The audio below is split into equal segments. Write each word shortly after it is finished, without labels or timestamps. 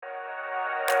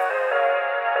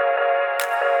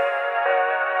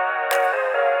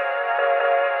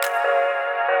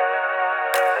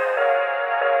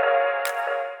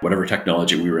Whatever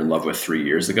technology we were in love with 3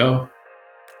 years ago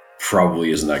probably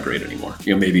isn't that great anymore.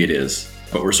 Maybe it is,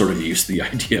 but we're sort of used to the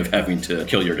idea of having to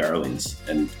kill your darlings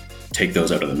and take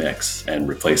those out of the mix and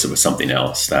replace it with something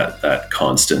else, that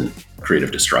constant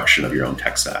creative destruction of your own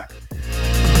tech stack.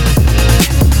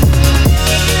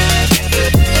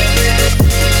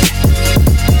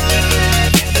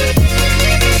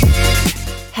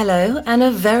 Hello, and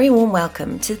a very warm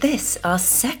welcome to this, our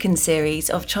second series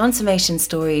of transformation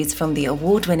stories from the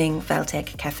award-winning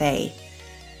Valtech Cafe.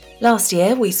 Last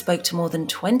year, we spoke to more than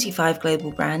 25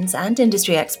 global brands and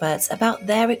industry experts about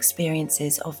their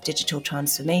experiences of digital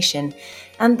transformation,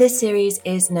 and this series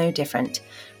is no different.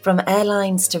 From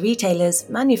airlines to retailers,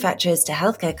 manufacturers to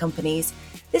healthcare companies,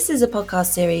 this is a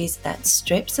podcast series that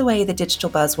strips away the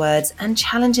digital buzzwords and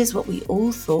challenges what we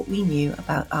all thought we knew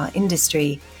about our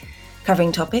industry.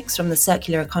 Covering topics from the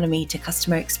circular economy to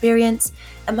customer experience,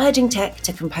 emerging tech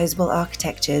to composable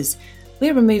architectures,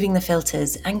 we're removing the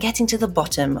filters and getting to the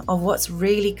bottom of what's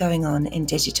really going on in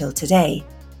digital today.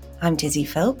 I'm Tizzy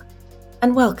Philp,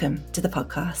 and welcome to the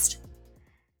podcast.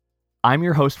 I'm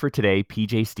your host for today,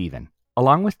 PJ Stephen.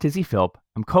 Along with Tizzy Philp,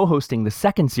 I'm co-hosting the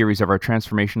second series of our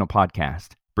transformational podcast,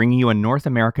 bringing you a North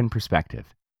American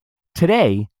perspective.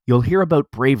 Today, you'll hear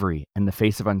about bravery in the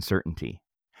face of uncertainty,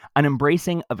 an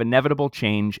embracing of inevitable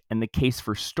change, and the case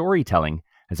for storytelling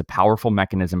as a powerful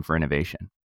mechanism for innovation.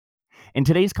 In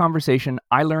today's conversation,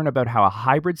 I learn about how a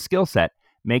hybrid skill set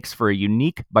makes for a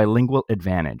unique bilingual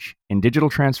advantage in digital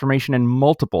transformation in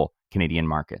multiple Canadian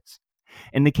markets.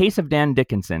 In the case of Dan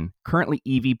Dickinson, currently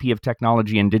EVP of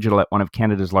Technology and Digital at one of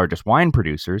Canada's largest wine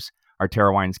producers,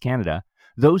 Arterra Wines Canada,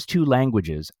 those two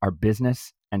languages are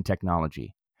business and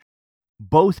technology.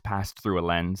 Both passed through a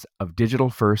lens of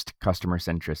digital-first customer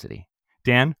centricity.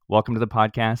 Dan, welcome to the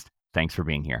podcast. Thanks for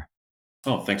being here.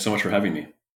 Oh, thanks so much for having me.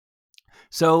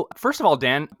 So, first of all,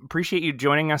 Dan, appreciate you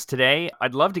joining us today.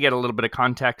 I'd love to get a little bit of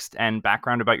context and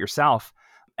background about yourself,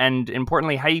 and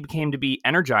importantly, how you came to be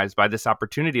energized by this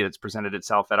opportunity that's presented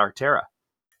itself at Arterra.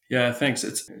 Yeah, thanks.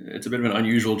 It's a bit of an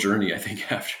unusual journey, I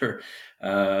think, after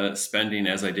spending,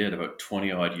 as I did, about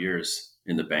 20 odd years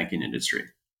in the banking industry.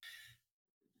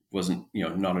 Wasn't,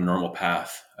 not a normal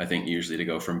path, I think, usually to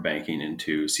go from banking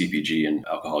into CPG and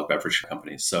alcoholic beverage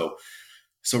companies. So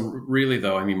really,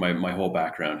 though, I mean, my whole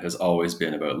background has always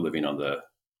been about living on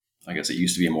I guess it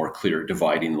used to be a more clear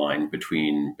dividing line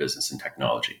between business and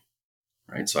technology,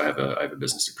 right? So I have a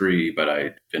business degree, but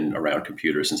I've been around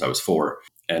computers since I was 4.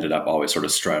 Ended up always sort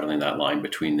of straddling that line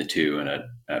between the two. And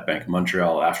at Bank of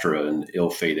Montreal, after an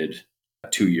ill-fated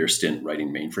 2-year stint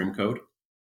writing mainframe code,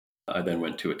 I then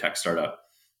went to a tech startup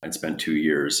and spent 2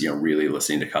 years, really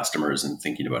listening to customers and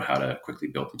thinking about how to quickly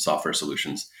build some software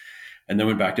solutions. And then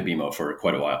went back to BMO for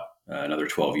quite a while, another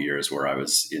 12 years where I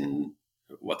was in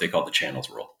what they call the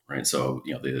channels world, right? So,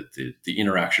 the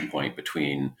interaction point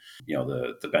between,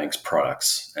 the bank's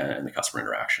products and the customer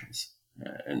interactions.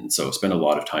 And so spent a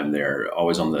lot of time there,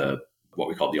 always on what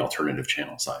we call the alternative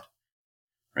channel side,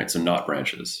 right? So not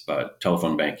branches, but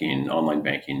telephone banking, online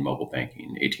banking, mobile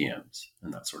banking, ATMs,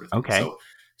 and that sort of thing. Okay.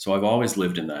 So I've always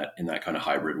lived in that kind of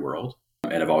hybrid world,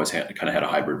 and I've always had a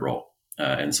hybrid role.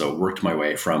 And so worked my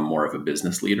way from more of a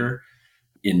business leader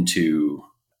into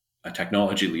a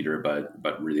technology leader,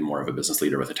 but really more of a business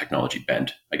leader with a technology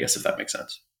bent, I guess, if that makes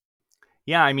sense.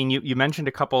 Yeah, I mean, you mentioned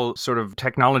a couple sort of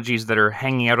technologies that are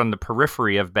hanging out on the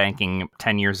periphery of banking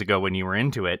 10 years ago when you were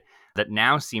into it that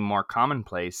now seem more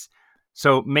commonplace.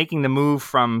 So making the move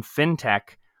from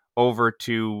fintech over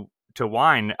to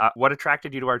wine, what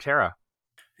attracted you to Arterra?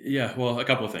 Yeah, well, a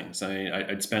couple of things.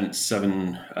 I'd spent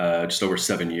just over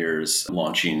 7 years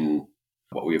launching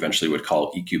what we eventually would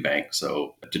call EQ Bank,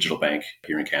 so a digital bank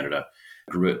here in Canada.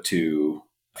 Grew it to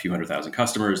a few 100,000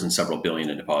 customers and several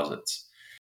billion in deposits.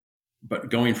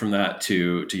 But going from that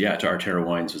to Arterra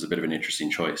Wines was a bit of an interesting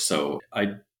choice. So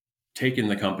I'd taken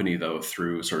the company, though,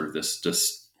 through sort of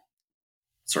this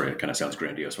sorry, it kind of sounds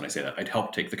grandiose when I say that. I'd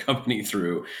helped take the company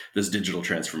through this digital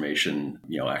transformation,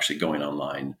 actually going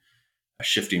online,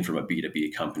 shifting from a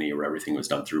B2B company where everything was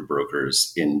done through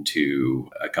brokers into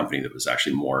a company that was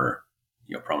actually more,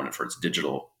 prominent for its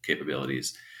digital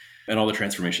capabilities and all the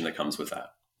transformation that comes with that,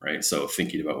 right? So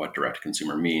thinking about what direct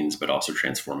consumer means, but also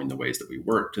transforming the ways that we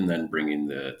worked and then bringing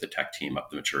the tech team up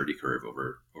the maturity curve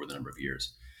over the number of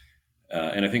years.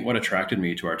 And I think what attracted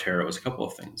me to Arterra was a couple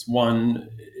of things. One,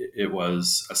 it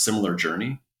was a similar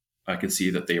journey. I could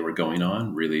see that they were going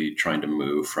on, really trying to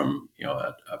move from,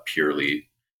 a purely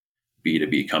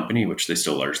B2B company, which they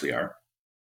still largely are,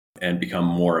 and become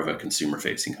more of a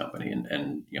consumer-facing company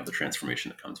and the transformation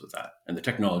that comes with that. And the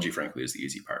technology, frankly, is the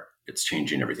easy part. It's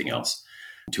changing everything else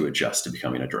to adjust to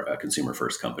becoming a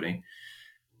consumer-first company.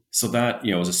 So that,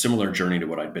 was a similar journey to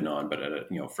what I'd been on, but at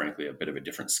a, frankly, a bit of a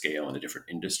different scale and a different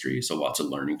industry. So lots of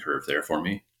learning curve there for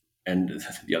me. And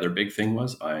the other big thing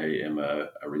was I am a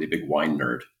really big wine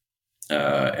nerd.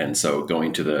 And so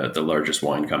going to the largest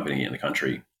wine company in the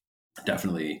country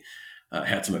definitely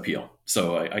had some appeal.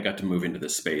 So I got to move into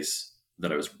this space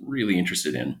that I was really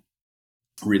interested in,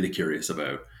 really curious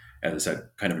about, as I said,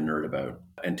 kind of a nerd about,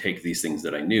 and take these things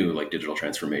that I knew, like digital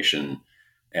transformation,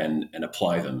 and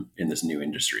apply them in this new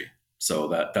industry. So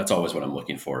that's always what I'm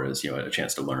looking for is, a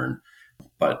chance to learn,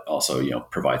 but also,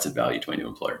 provide some value to my new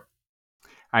employer.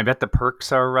 I bet the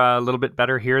perks are a little bit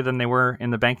better here than they were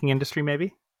in the banking industry,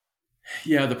 maybe?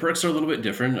 Yeah, the perks are a little bit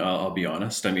different. I'll be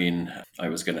honest. I mean, I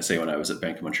was going to say when I was at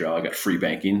Bank of Montreal, I got free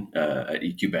banking. At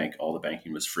EQ Bank, all the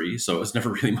banking was free. So it was never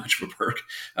really much of a perk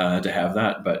to have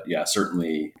that. But yeah,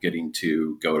 certainly getting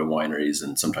to go to wineries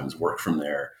and sometimes work from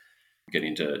there,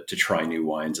 getting to try new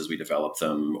wines as we develop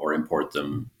them or import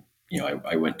them.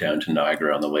 I went down to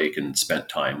Niagara on the Lake and spent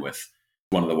time with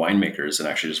one of the winemakers and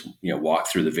actually just, walked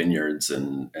through the vineyards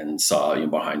and saw,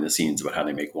 behind the scenes about how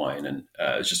they make wine. And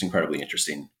it's just incredibly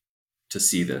interesting to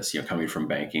see this, coming from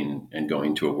banking and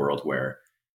going to a world where,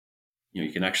 you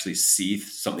can actually see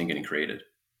something getting created,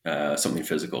 something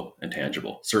physical and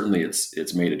tangible. Certainly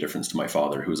it's made a difference to my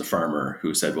father, who was a farmer,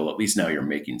 who said, well, at least now you're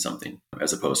making something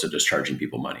as opposed to just charging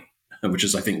people money, which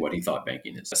is, I think, what he thought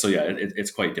banking is. So yeah,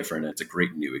 it's quite different. It's a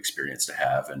great new experience to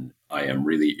have. And I am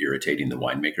really irritating the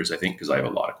winemakers, I think, because I have a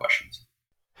lot of questions.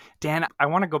 Dan, I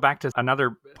want to go back to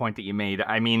another point that you made.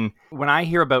 I mean, when I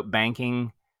hear about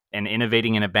banking and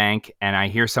innovating in a bank, and I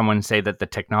hear someone say that the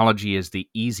technology is the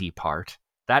easy part,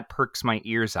 that perks my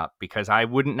ears up because I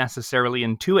wouldn't necessarily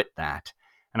intuit that.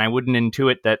 And I wouldn't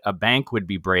intuit that a bank would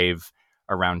be brave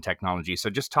around technology. So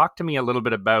just talk to me a little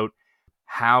bit about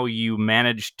how you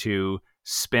managed to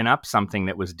spin up something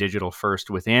that was digital first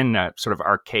within a sort of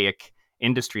archaic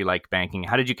industry like banking.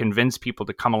 How did you convince people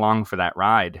to come along for that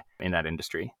ride in that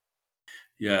industry?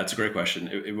 Yeah, it's a great question.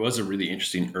 It was a really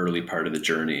interesting early part of the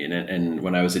journey. And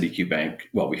when I was at EQ Bank,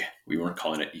 well, we weren't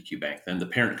calling it EQ Bank then. The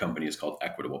parent company is called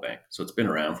Equitable Bank. So it's been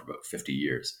around for about 50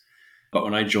 years. But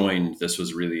when I joined, this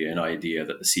was really an idea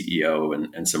that the CEO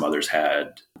and some others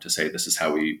had to say, this is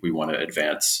how we want to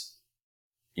advance,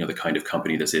 the kind of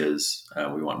company this is.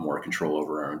 We want more control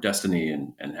over our own destiny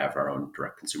and have our own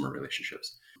direct consumer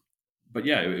relationships. But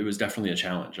yeah, it was definitely a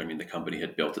challenge. I mean, the company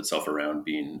had built itself around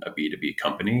being a B2B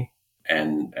company.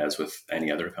 And as with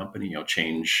any other company,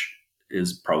 change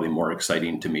is probably more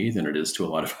exciting to me than it is to a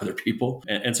lot of other people.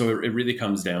 And so it really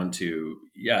comes down to,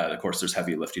 yeah, of course, there's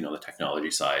heavy lifting on the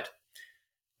technology side,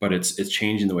 but it's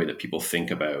changing the way that people think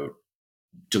about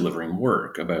delivering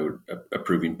work, about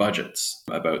approving budgets,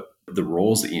 about the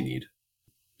roles that you need.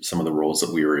 Some of the roles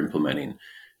that we were implementing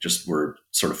just were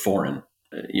sort of foreign,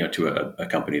 to a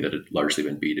company that had largely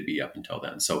been B2B up until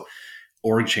then. So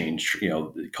org change,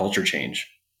 culture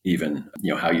change, even,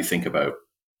 how you think about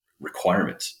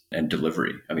requirements and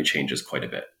delivery, I mean, changes quite a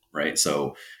bit, right?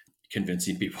 So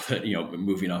convincing people that,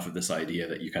 moving off of this idea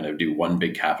that you kind of do one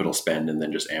big capital spend and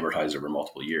then just amortize over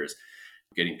multiple years,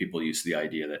 getting people used to the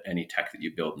idea that any tech that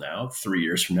you build now, 3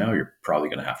 years from now, you're probably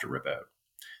going to have to rip out.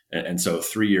 And so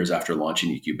 3 years after launching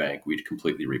EQ Bank, we'd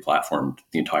completely replatformed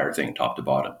the entire thing top to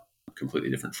bottom, completely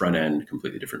different front end,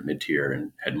 completely different mid-tier,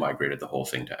 and had migrated the whole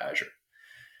thing to Azure.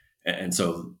 And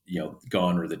so,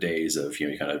 gone are the days of,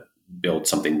 you kind of build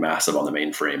something massive on the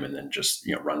mainframe and then just,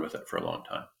 run with it for a long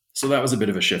time. So that was a bit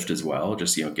of a shift as well,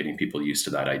 just, getting people used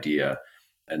to that idea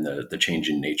and the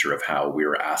changing nature of how we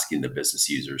were asking the business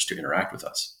users to interact with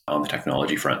us on the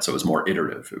technology front. So it was more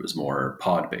iterative. It was more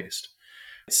pod based.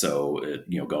 So,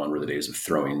 gone were the days of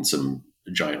throwing some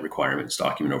giant requirements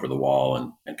document over the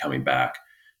wall and coming back,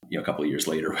 a couple of years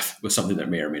later with something that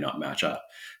may or may not match up.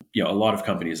 A lot of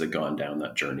companies have gone down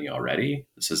that journey already.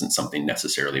 This isn't something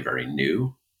necessarily very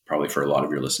new, probably for a lot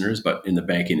of your listeners, but in the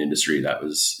banking industry, that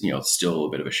was, still a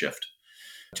bit of a shift,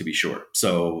 to be sure.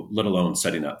 So let alone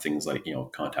setting up things like,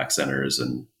 contact centers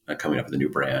and coming up with a new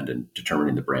brand and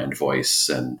determining the brand voice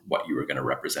and what you were going to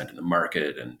represent in the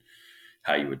market and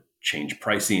how you would change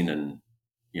pricing. And,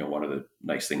 one of the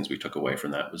nice things we took away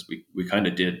from that was we kind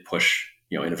of did push,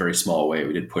 in a very small way,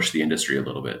 we did push the industry a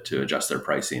little bit to adjust their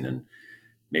pricing and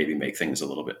maybe make things a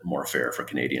little bit more fair for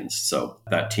Canadians. So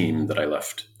that team that I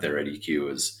left there at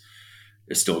EQ is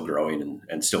still growing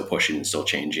and still pushing and still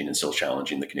changing and still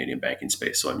challenging the Canadian banking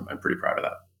space. So I'm pretty proud of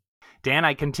that. Dan,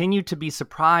 I continue to be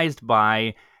surprised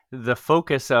by the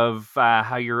focus of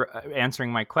how you're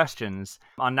answering my questions.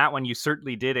 On that one, you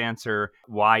certainly did answer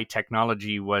why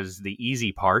technology was the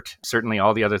easy part. Certainly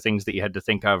all the other things that you had to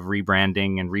think of,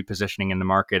 rebranding and repositioning in the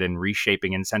market and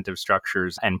reshaping incentive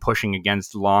structures and pushing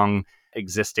against long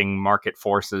existing market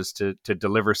forces to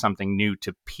deliver something new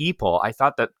to people. I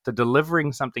thought that the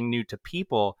delivering something new to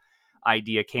people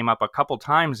idea came up a couple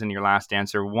times in your last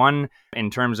answer. One, in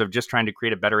terms of just trying to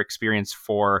create a better experience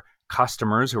for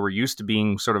customers who are used to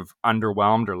being sort of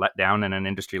underwhelmed or let down in an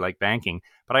industry like banking.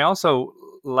 But I also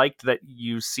liked that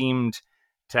you seemed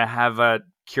to have a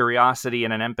curiosity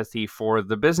and an empathy for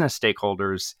the business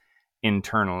stakeholders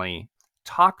internally.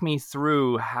 Talk me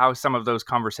through how some of those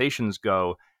conversations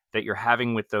go that you're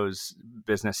having with those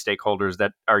business stakeholders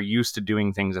that are used to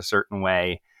doing things a certain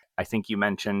way. I think you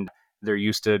mentioned they're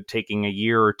used to taking a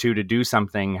year or two to do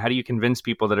something. How do you convince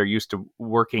people that are used to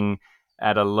working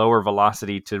at a lower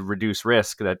velocity to reduce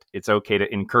risk that it's okay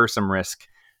to incur some risk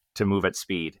to move at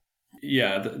speed?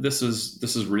 Yeah, this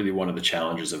is really one of the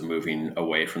challenges of moving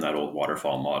away from that old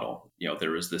waterfall model.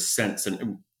 There was this sense,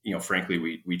 and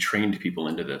frankly, we trained people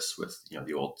into this with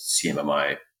the old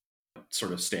CMMI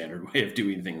sort of standard way of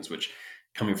doing things, which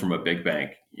coming from a big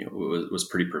bank, was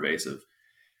pretty pervasive.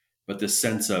 But this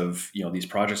sense of these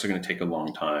projects are going to take a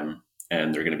long time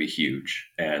and they're going to be huge,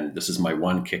 and this is my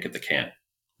one kick at the can.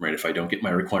 Right? If I don't get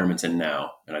my requirements in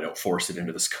now and I don't force it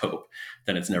into the scope,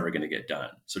 then it's never going to get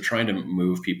done. So trying to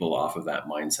move people off of that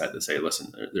mindset to say,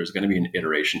 listen, there's going to be an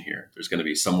iteration here. There's going to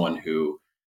be someone who,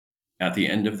 at the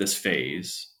end of this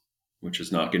phase, which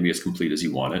is not going to be as complete as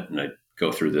you want it, and I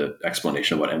go through the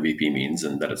explanation of what MVP means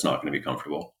and that it's not going to be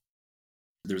comfortable.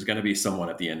 There's going to be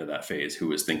someone at the end of that phase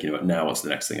who is thinking about, now what's the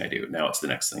next thing I do? Now what's the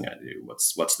next thing I do?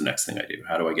 What's the next thing I do?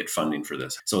 How do I get funding for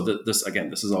this? So this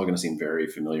is all going to seem very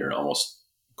familiar and almost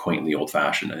quaintly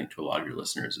old-fashioned, I think, to a lot of your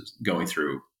listeners, is going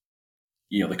through,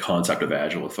 the concept of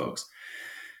Agile with folks.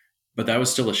 But that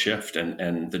was still a shift.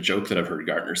 And the joke that I've heard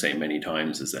Gartner say many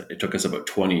times is that it took us about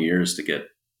 20 years to get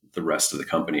the rest of the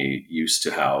company used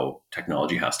to how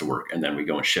technology has to work. And then we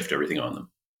go and shift everything on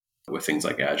them with things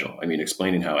like Agile. I mean,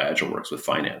 explaining how Agile works with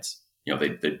finance.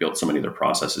 They built so many of their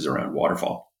processes around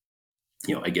waterfall.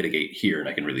 I get a gate here and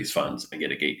I can release funds. I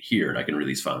get a gate here and I can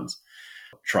release funds.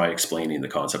 Try explaining the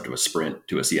concept of a sprint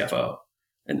to a CFO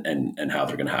and how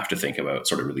they're going to have to think about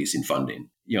sort of releasing funding.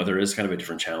 There is kind of a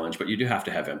different challenge, but you do have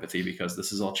to have empathy because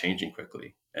this is all changing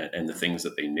quickly. And the things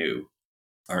that they knew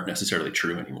aren't necessarily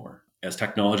true anymore. As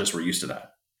technologists, we're used to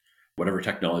that. Whatever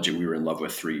technology we were in love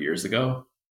with 3 years ago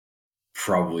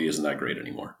probably isn't that great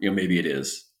anymore. Maybe it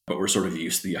is, but we're sort of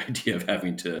used to the idea of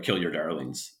having to kill your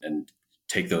darlings and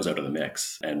take those out of the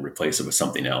mix and replace it with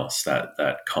something else, that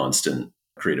constant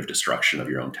creative destruction of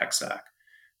your own tech stack.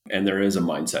 And there is a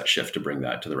mindset shift to bring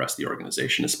that to the rest of the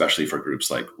organization, especially for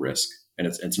groups like risk. And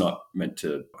it's not meant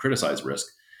to criticize risk.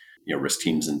 Risk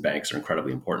teams and banks are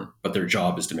incredibly important, but their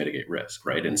job is to mitigate risk,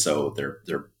 right? And so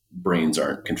their brains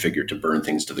aren't configured to burn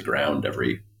things to the ground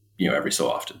every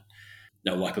so often.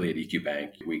 Now, luckily at EQ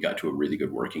Bank, we got to a really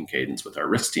good working cadence with our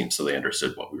risk team, so they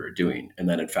understood what we were doing. And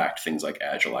then, in fact, things like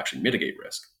Agile actually mitigate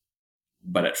risk.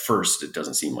 But at first, it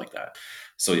doesn't seem like that.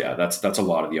 So yeah, that's a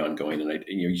lot of the ongoing. And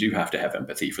you do have to have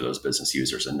empathy for those business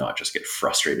users and not just get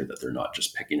frustrated that they're not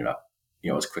just picking it up,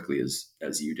 as quickly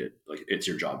as you did. Like, it's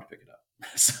your job to pick it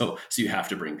up. So you have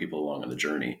to bring people along on the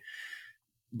journey.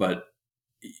 But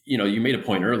you made a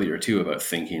point earlier too about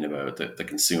thinking about the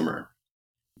consumer,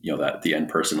 that the end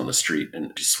person on the street,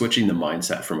 and switching the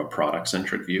mindset from a product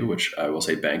centric view, which I will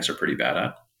say banks are pretty bad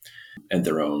at, and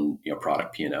their own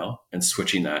product P&L, and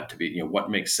switching that to be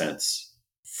what makes sense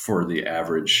for the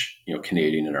average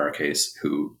Canadian in our case,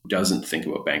 who doesn't think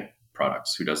about bank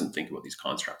products, who doesn't think about these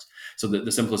constructs. So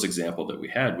the simplest example that we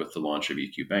had with the launch of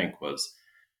EQ Bank was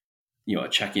a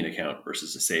checking account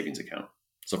versus a savings account.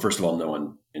 So first of all, no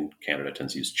one in Canada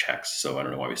tends to use checks, so I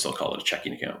don't know why we still call it a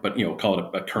checking account, but call it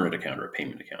a current account or a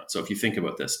payment account. So if you think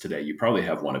about this today, you probably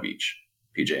have one of each,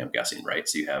 PJ, I'm guessing, right?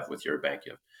 So you have, with your bank,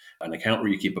 you have an account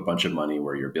where you keep a bunch of money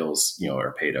where your bills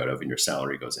are paid out of and your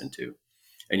salary goes into,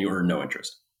 and you earn no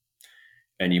interest.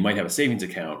 And you might have a savings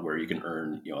account where you can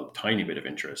earn a tiny bit of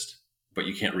interest, but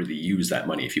you can't really use that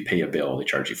money. If you pay a bill, they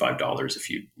charge you $5. If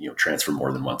you transfer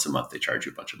more than once a month, they charge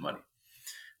you a bunch of money.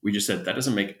 We just said that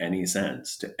doesn't make any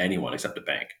sense to anyone except a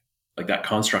bank. Like, that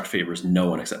construct favors no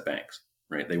one except banks,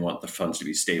 right? They want the funds to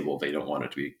be stable. They don't want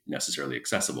it to be necessarily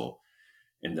accessible,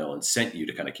 and they'll incent you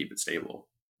to kind of keep it stable.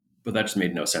 But that just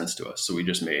made no sense to us. So we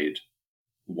just made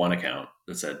one account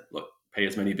that said, look, pay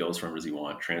as many bills from as you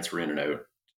want, transfer in and out,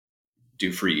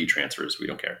 do free e-transfers. We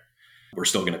don't care. We're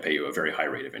still going to pay you a very high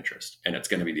rate of interest. And it's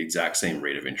going to be the exact same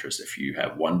rate of interest if you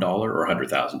have $1 or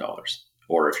 $100,000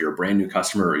 or if you're a brand new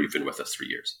customer or you've been with us 3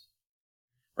 years,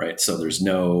 right? So there's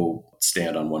no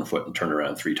stand on one foot and turn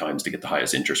around 3 times to get the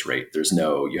highest interest rate. There's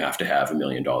no, you have to have $1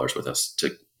 million with us to,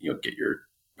 get your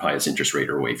highest interest rate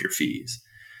or waive your fees.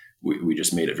 We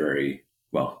just made it very,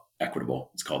 equitable.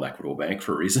 It's called Equitable Bank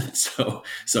for a reason.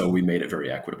 So we made it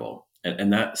very equitable.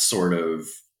 And that sort of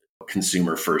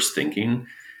consumer first thinking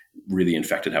really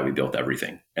infected how we built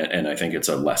everything. And I think it's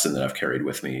a lesson that I've carried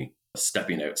with me,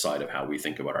 stepping outside of how we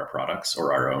think about our products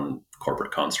or our own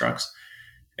corporate constructs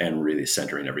and really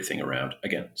centering everything around.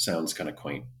 Again, sounds kind of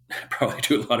quaint, probably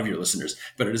to a lot of your listeners,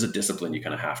 but it is a discipline you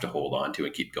kind of have to hold on to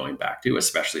and keep going back to,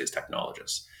 especially as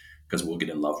technologists, because we'll get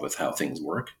in love with how things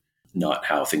work, not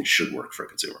how things should work for a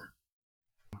consumer.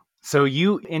 So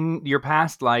you, in your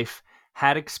past life,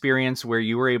 had experience where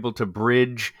you were able to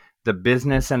bridge the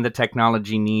business and the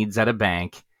technology needs at a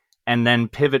bank and then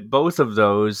pivot both of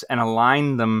those and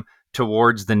align them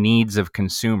towards the needs of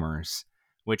consumers,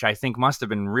 which I think must have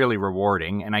been really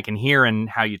rewarding. And I can hear in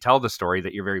how you tell the story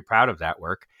that you're very proud of that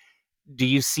work. Do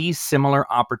you see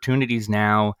similar opportunities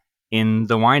now in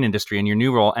the wine industry in your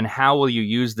new role? And how will you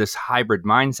use this hybrid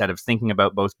mindset of thinking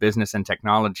about both business and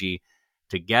technology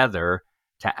together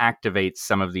to activate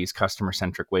some of these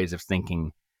customer-centric ways of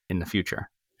thinking in the future?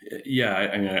 Yeah,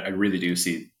 I really do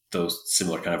see those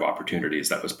similar kind of opportunities.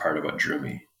 That was part of what drew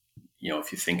me.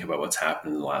 If you think about what's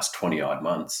happened in the last 20 odd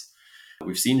months,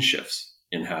 we've seen shifts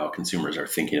in how consumers are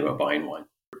thinking about buying wine.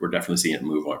 We're definitely seeing it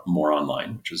move more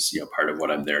online, which is part of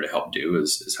what I'm there to help do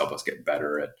is help us get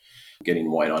better at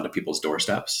getting wine onto people's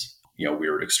doorsteps.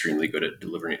 We're extremely good at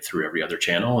delivering it through every other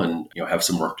channel, and have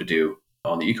some work to do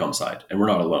on the e-com side. And we're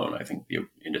not alone. I think the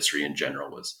industry in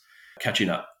general was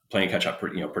playing catch up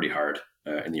pretty hard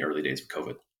in the early days of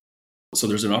COVID. So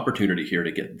there's an opportunity here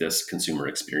to get this consumer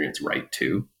experience right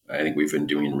too. I think we've been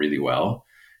doing really well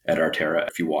at Arterra.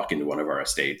 If you walk into one of our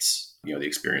estates, the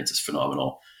experience is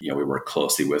phenomenal. We work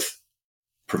closely with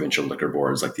provincial liquor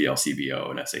boards like the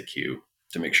LCBO and SAQ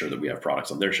to make sure that we have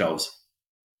products on their shelves.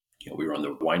 We run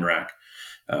the Wine Rack,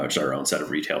 which is our own set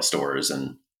of retail stores,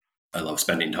 and I love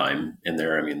spending time in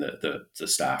there. I mean, the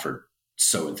staff are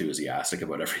so enthusiastic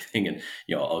about everything, and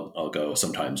I'll go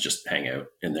sometimes just hang out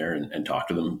in there and talk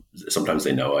to them. Sometimes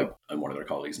they know I'm one of their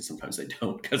colleagues, and sometimes they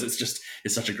don't, because it's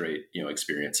such a great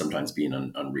experience. Sometimes being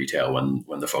on retail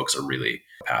when the folks are really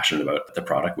passionate about the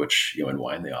product, which in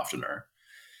wine they often are.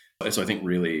 So I think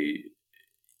really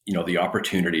the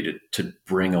opportunity to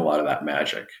bring a lot of that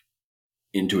magic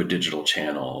into a digital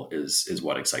channel is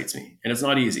what excites me. And it's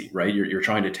not easy, right? You're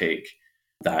trying to take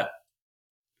that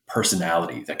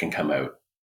personality that can come out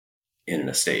in an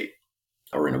estate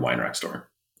or in a wine rack store,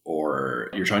 or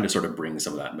you're trying to sort of bring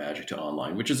some of that magic to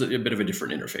online, which is a bit of a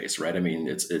different interface, right? I mean,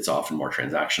 it's often more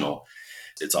transactional.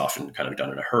 It's often kind of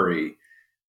done in a hurry,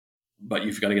 but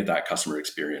you've got to get that customer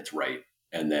experience right,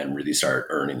 and then really start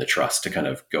earning the trust to kind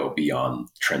of go beyond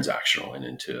transactional and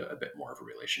into a bit more of a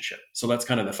relationship. So that's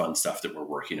kind of the fun stuff that we're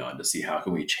working on to see how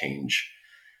can we change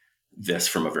this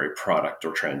from a very product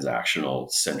or transactional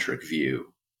centric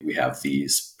view. We have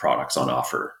these products on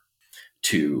offer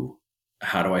to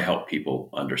how do I help people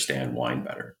understand wine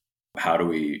better? How do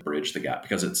we bridge the gap?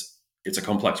 Because it's a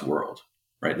complex world,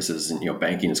 right? This isn't,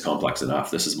 banking is complex enough.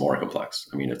 This is more complex.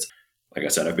 I mean, it's, like I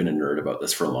said, I've been a nerd about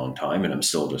this for a long time, and I'm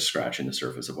still just scratching the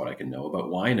surface of what I can know about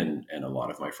wine. And a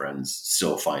lot of my friends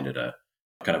still find it a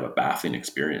kind of a baffling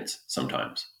experience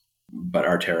sometimes. But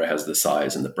Arterra has the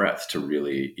size and the breadth to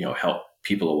really, help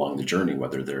people along the journey,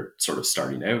 whether they're sort of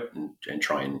starting out and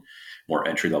trying more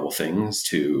entry-level things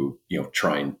to,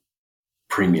 trying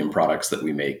premium products that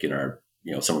we make in our,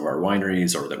 some of our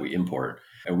wineries or that we import,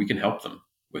 and we can help them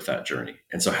with that journey.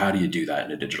 And so how do you do that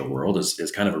in a digital world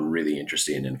is kind of a really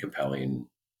interesting and compelling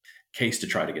case to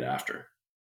try to get after.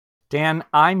 Dan,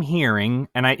 I'm hearing,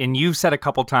 and you've said a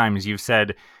couple times, you've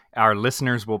said our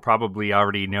listeners will probably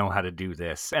already know how to do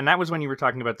this. And that was when you were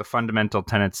talking about the fundamental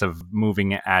tenets of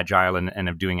moving agile and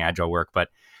of doing agile work. But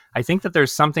I think that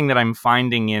there's something that I'm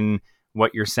finding in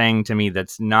what you're saying to me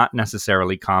that's not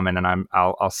necessarily common, and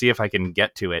I'll see if I can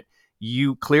get to it.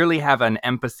 You clearly have an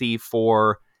empathy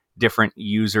for different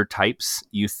user types.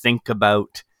 You think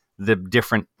about the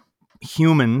different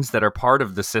humans that are part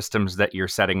of the systems that you're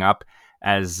setting up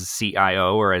as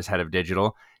CIO or as head of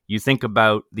digital. You think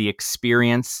about the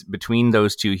experience between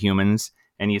those two humans,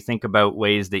 and you think about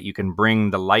ways that you can bring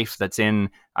the life that's in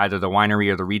either the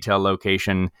winery or the retail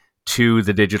location to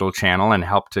the digital channel and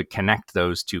help to connect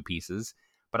those two pieces.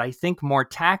 But I think more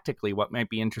tactically, what might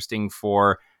be interesting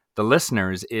for the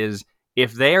listeners is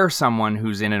if they're someone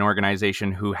who's in an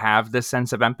organization who have this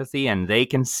sense of empathy and they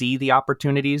can see the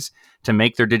opportunities to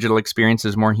make their digital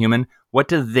experiences more human, what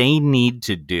do they need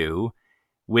to do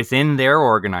within their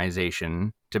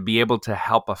organization to be able to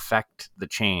help affect the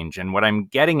change. And what I'm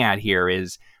getting at here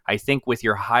is, I think with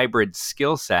your hybrid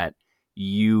skill set,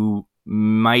 you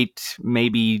might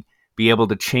maybe be able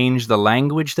to change the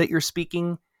language that you're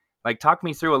speaking. Like, talk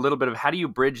me through a little bit of how do you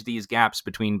bridge these gaps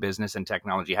between business and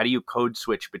technology? How do you code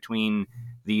switch between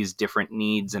these different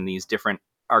needs and these different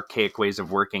archaic ways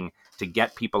of working to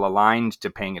get people aligned to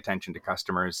paying attention to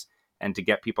customers and to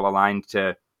get people aligned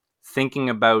to thinking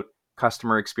about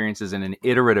customer experiences in an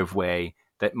iterative way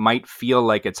that might feel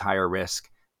like it's higher risk,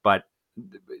 but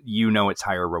it's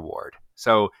higher reward.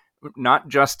 So not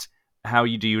just how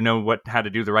to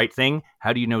do the right thing,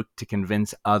 how do you know to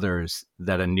convince others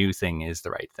that a new thing is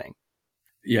the right thing?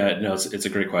 Yeah, no, it's a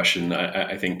great question.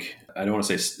 I think, I don't want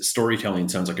to say storytelling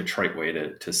sounds like a trite way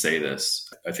to say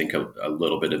this. I think a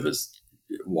little bit of this,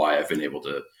 why I've been able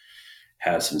to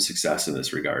have some success in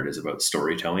this regard, is about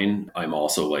storytelling. I'm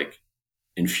also like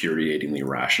infuriatingly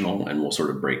rational, and will sort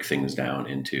of break things down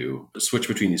into switch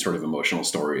between these sort of emotional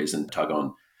stories and tug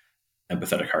on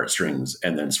empathetic heartstrings,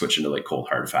 and then switch into like cold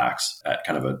hard facts at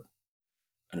kind of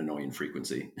an annoying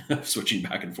frequency, switching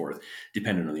back and forth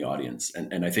depending on the audience.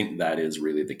 And I think that is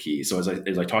really the key. So as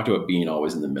I talked about being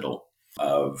always in the middle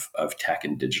of tech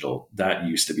and digital, that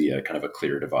used to be a kind of a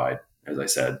clear divide, as I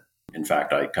said. In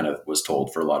fact, I kind of was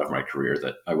told for a lot of my career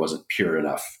that I wasn't pure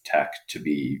enough tech to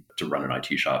run an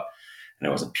IT shop, and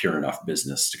I wasn't pure enough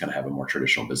business to kind of have a more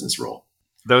traditional business role.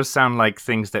 Those sound like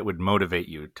things that would motivate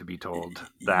you to be told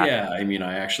that. Yeah, I mean,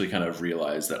 I actually kind of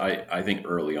realized that I think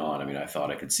early on, I mean, I thought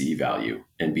I could see value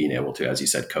in being able to, as you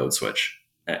said, code switch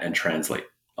and translate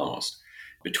almost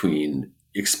between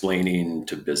explaining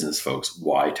to business folks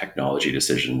why technology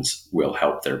decisions will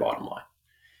help their bottom line,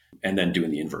 and then doing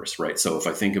the inverse, right? So if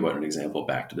I think about an example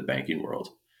back to the banking world,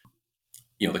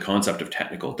 the concept of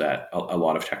technical debt, a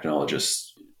lot of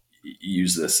technologists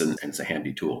use this, and it's a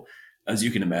handy tool. As you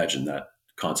can imagine, that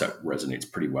concept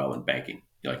resonates pretty well in banking.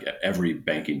 Like every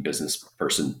banking business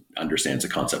person understands the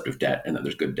concept of debt, and that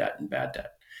there's good debt and bad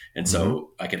debt. And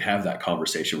so I could have that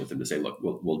conversation with them to say, look,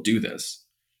 we'll do this.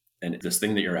 And this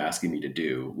thing that you're asking me to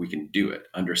do, we can do it.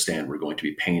 Understand, we're going to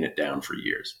be paying it down for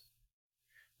years,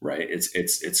 right?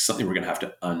 It's something we're going to have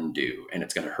to undo, and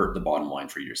it's going to hurt the bottom line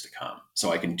for years to come.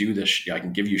 So I can do this. I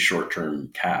can give you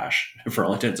short-term cash for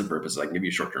all intents and purposes. I can give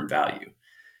you short-term value,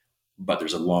 but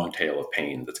there's a long tail of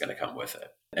pain that's going to come with it.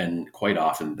 And quite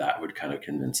often that would kind of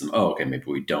convince them, oh, okay, maybe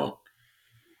we don't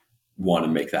want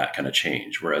to make that kind of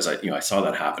change. Whereas I saw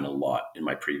that happen a lot in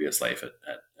my previous life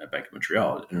at Bank of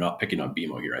Montreal. And I'm not picking on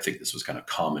BMO here. I think this was kind of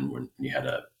common when you had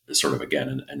a sort of,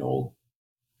 again, an old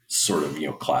sort of,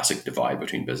 classic divide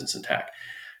between business and tech.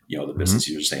 The business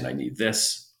users saying, I need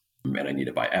this and I need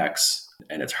it by X.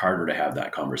 And it's harder to have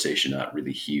that conversation, that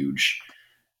really huge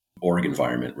org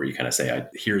environment where you kind of say,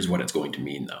 here's what it's going to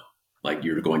mean though. Like,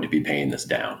 you're going to be paying this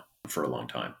down for a long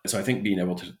time. So I think being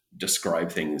able to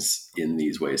describe things in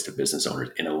these ways to business owners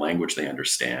in a language they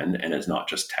understand, and it's not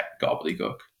just tech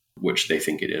gobbledygook, which they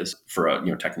think it is. For a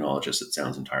technologist, it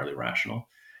sounds entirely rational.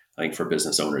 I think for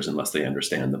business owners, unless they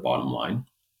understand the bottom line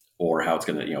or how it's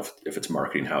going to, if it's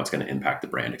marketing, how it's going to impact the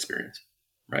brand experience,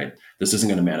 right? This isn't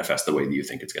going to manifest the way that you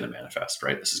think it's going to manifest,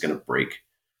 right? This is going to break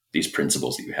these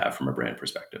principles that you have from a brand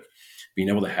perspective. Being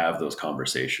able to have those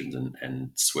conversations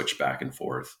and switch back and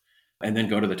forth, and then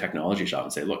go to the technology shop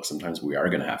and say, look, sometimes we are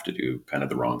going to have to do kind of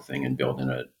the wrong thing and build in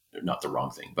not the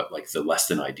wrong thing, but like the less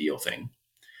than ideal thing,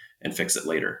 and fix it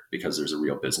later because there's a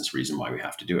real business reason why we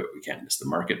have to do it. We can't miss the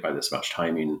market by this much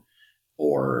timing,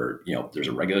 or, there's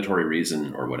a regulatory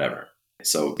reason or whatever.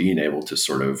 So being able to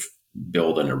sort of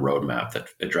build in a roadmap that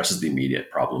addresses the immediate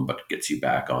problem, but gets you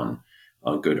back on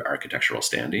good architectural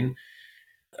standing,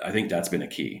 I think that's been a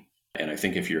key. And I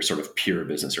think if you're sort of pure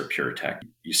business or pure tech,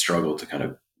 you struggle to kind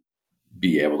of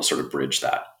be able to sort of bridge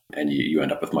that. And you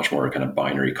end up with much more kind of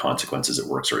binary consequences. It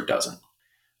works or it doesn't.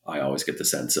 I always get the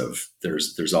sense of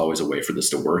there's always a way for this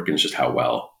to work, and it's just how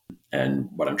well. And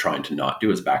what I'm trying to not do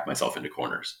is back myself into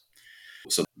corners.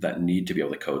 So that need to be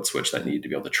able to code switch, that need to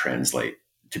be able to translate,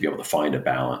 to be able to find a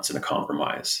balance and a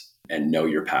compromise and know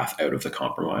your path out of the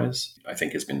compromise, I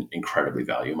think has been incredibly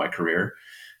valuable in my career.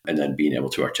 And then being able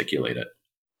to articulate it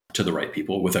to the right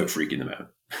people without freaking them out.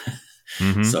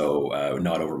 So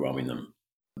not overwhelming them,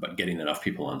 but getting enough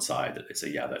people on side that they say,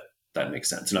 yeah, that makes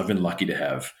sense. And I've been lucky to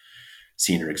have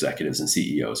senior executives and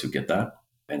CEOs who get that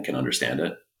and can understand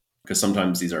it, because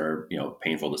sometimes these are,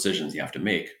 painful decisions you have to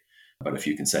make. But if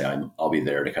you can say, I'll be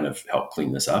there to kind of help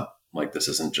clean this up, like this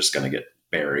isn't just going to get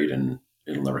buried and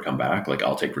it'll never come back. Like,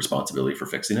 I'll take responsibility for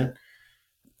fixing it.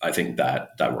 I think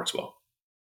that works well.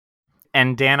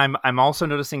 And Dan, I'm also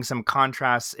noticing some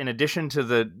contrasts in addition to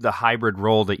the hybrid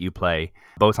role that you play,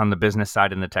 both on the business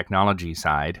side and the technology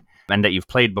side, and that you've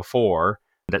played before.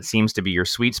 That seems to be your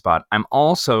sweet spot. I'm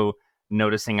also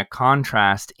noticing a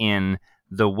contrast in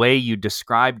the way you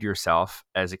described yourself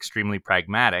as extremely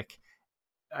pragmatic,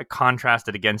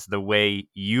 contrasted against the way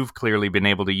you've clearly been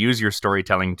able to use your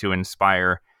storytelling to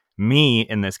inspire me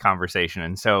in this conversation.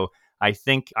 And so I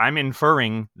think I'm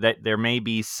inferring that there may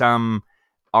be some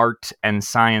art and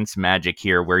science magic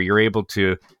here where you're able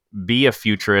to be a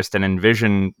futurist and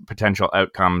envision potential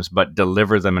outcomes, but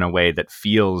deliver them in a way that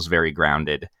feels very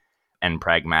grounded and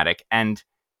pragmatic. And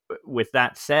with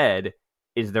that said,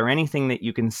 is there anything that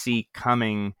you can see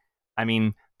coming? I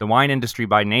mean, the wine industry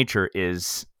by nature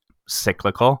is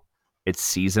cyclical, it's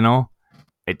seasonal.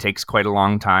 It takes quite a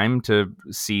long time to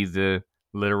see the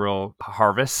literal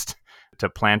harvest, to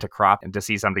plant a crop and to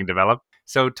see something develop.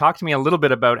 So talk to me a little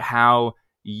bit about how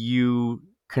you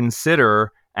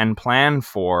consider and plan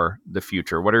for the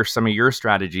future. What are some of your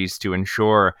strategies to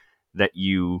ensure that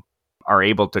you are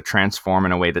able to transform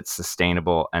in a way that's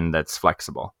sustainable and that's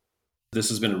flexible? This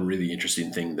has been a really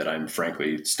interesting thing that I'm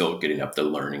frankly still getting up the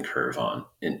learning curve on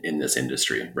in this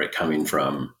industry, right? Coming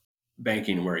from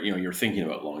banking where, you're thinking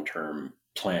about long-term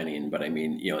planning, but I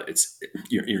mean,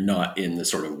 you're not in the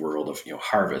sort of world of,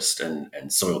 harvest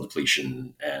and soil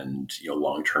depletion and,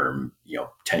 long-term,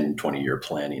 10, 20-year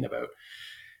planning about,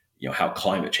 how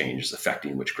climate change is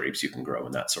affecting which grapes you can grow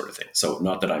and that sort of thing. So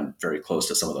not that I'm very close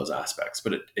to some of those aspects,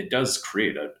 but it does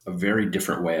create a very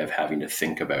different way of having to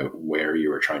think about where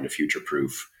you are trying to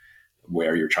future-proof,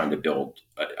 where you're trying to build.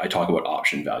 I talk about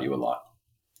option value a lot,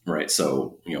 right?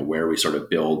 So, where we sort of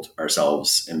build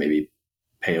ourselves and maybe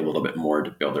pay a little bit more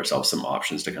to build ourselves some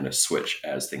options to kind of switch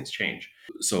as things change.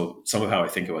 So some of how I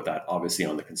think about that, obviously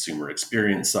on the consumer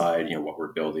experience side, what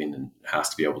we're building and has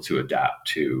to be able to adapt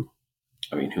to.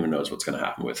 I mean, who knows what's going to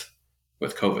happen with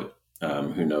COVID?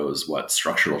 Who knows what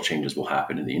structural changes will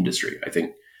happen in the industry? I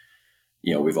think,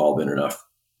 we've all been in enough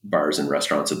bars and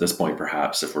restaurants at this point,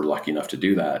 perhaps, if we're lucky enough to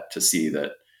do that, to see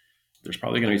that there's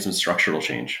probably going to be some structural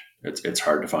change. It's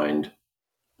hard to find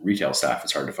retail staff.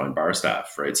 It's hard to find bar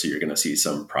staff, right? So you're going to see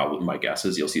some problem. My guess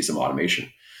is you'll see some automation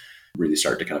really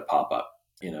start to kind of pop up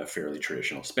in a fairly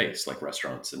traditional space like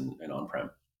restaurants and on-prem.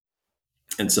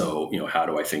 And so, how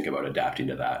do I think about adapting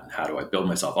to that? And how do I build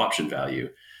myself option value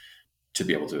to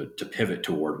be able to pivot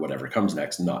toward whatever comes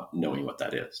next, not knowing what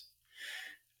that is?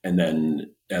 And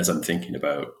then as I'm thinking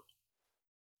about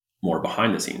more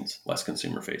behind the scenes, less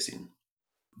consumer facing,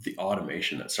 the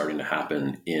automation that's starting to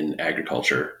happen in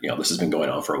agriculture, this has been going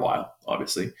on for a while,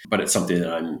 obviously, but it's something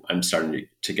that I'm starting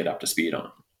to get up to speed on.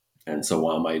 And so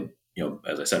while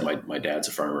as I said, my dad's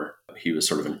a farmer. He was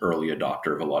sort of an early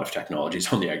adopter of a lot of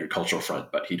technologies on the agricultural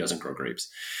front, but he doesn't grow grapes.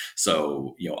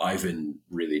 So, I've been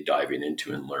really diving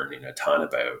into and learning a ton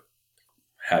about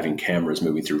having cameras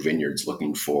moving through vineyards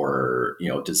looking for,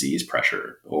 disease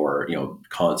pressure or,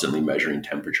 constantly measuring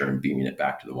temperature and beaming it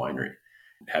back to the winery.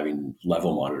 Having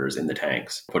level monitors in the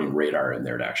tanks, putting radar in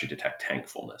there to actually detect tank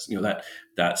fullness.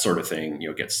 That sort of thing,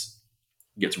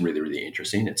 gets really, really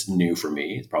interesting. It's new for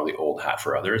me. It's probably old hat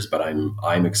for others, but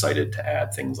I'm excited to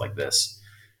add things like this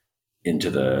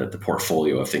into the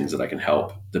portfolio of things that I can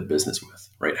help the business with,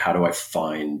 right? How do I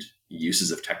find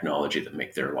uses of technology that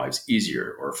make their lives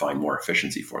easier or find more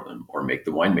efficiency for them or make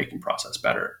the winemaking process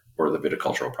better or the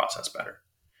viticultural process better?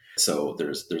 So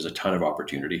there's a ton of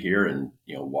opportunity here, and,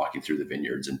 walking through the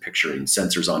vineyards and picturing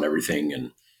sensors on everything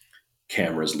and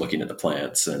cameras looking at the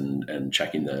plants and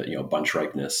checking the, bunch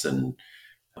ripeness, and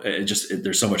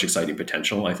there's so much exciting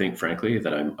potential, I think, frankly,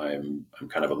 that I'm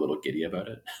kind of a little giddy about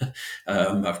it.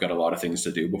 I've got a lot of things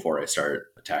to do before I start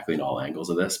tackling all angles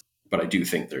of this, but I do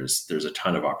think there's a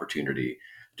ton of opportunity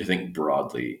to think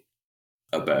broadly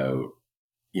about,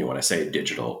 when I say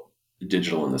digital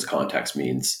in this context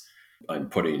means I'm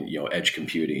putting, edge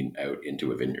computing out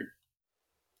into a vineyard.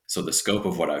 So the scope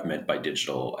of what I've meant by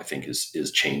digital, I think,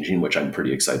 is changing, which I'm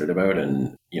pretty excited about.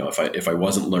 And, if I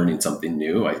wasn't learning something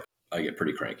new, I get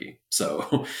pretty cranky.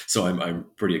 So I'm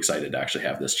pretty excited to actually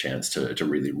have this chance to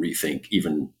really rethink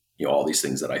even, all these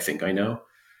things that I think I know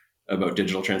about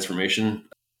digital transformation.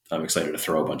 I'm excited to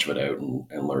throw a bunch of it out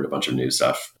and learn a bunch of new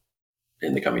stuff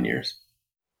in the coming years.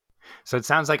 So it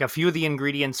sounds like a few of the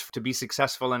ingredients to be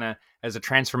successful as a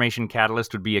transformation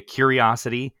catalyst would be a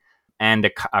curiosity and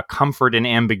a comfort in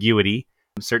ambiguity.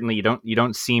 Certainly, you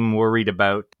don't seem worried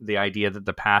about the idea that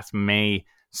the path may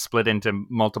split into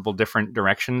multiple different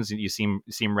directions. You seem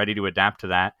ready to adapt to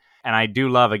that. And I do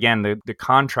love, again, the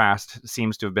contrast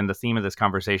seems to have been the theme of this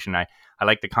conversation. I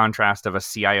like the contrast of a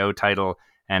CIO title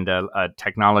and a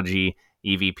technology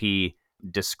EVP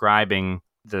describing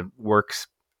the works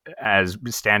as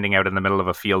standing out in the middle of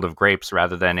a field of grapes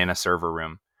rather than in a server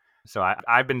room. So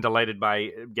I've been delighted by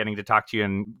getting to talk to you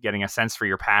and getting a sense for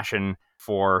your passion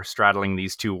for straddling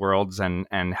these two worlds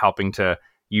and helping to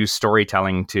use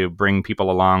storytelling to bring people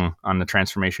along on the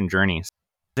transformation journeys.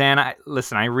 Dan,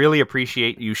 I really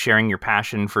appreciate you sharing your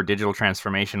passion for digital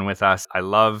transformation with us. I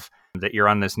love that you're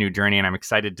on this new journey, and I'm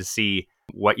excited to see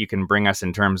what you can bring us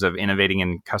in terms of innovating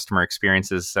in customer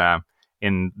experiences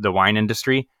in the wine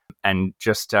industry. And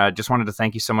just wanted to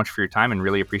thank you so much for your time and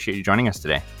really appreciate you joining us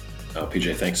today. Oh,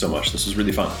 PJ, thanks so much. This was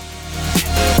really fun.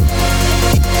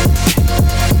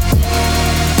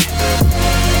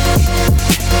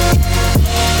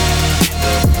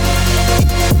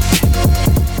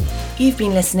 You've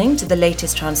been listening to the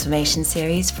latest transformation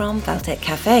series from Valtech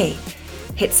Cafe.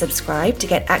 Hit subscribe to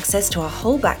get access to our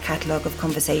whole back catalogue of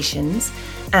conversations.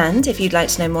 And if you'd like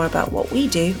to know more about what we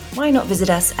do, why not visit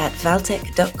us at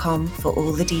valtech.com for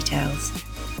all the details.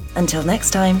 Until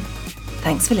next time,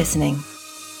 thanks for listening.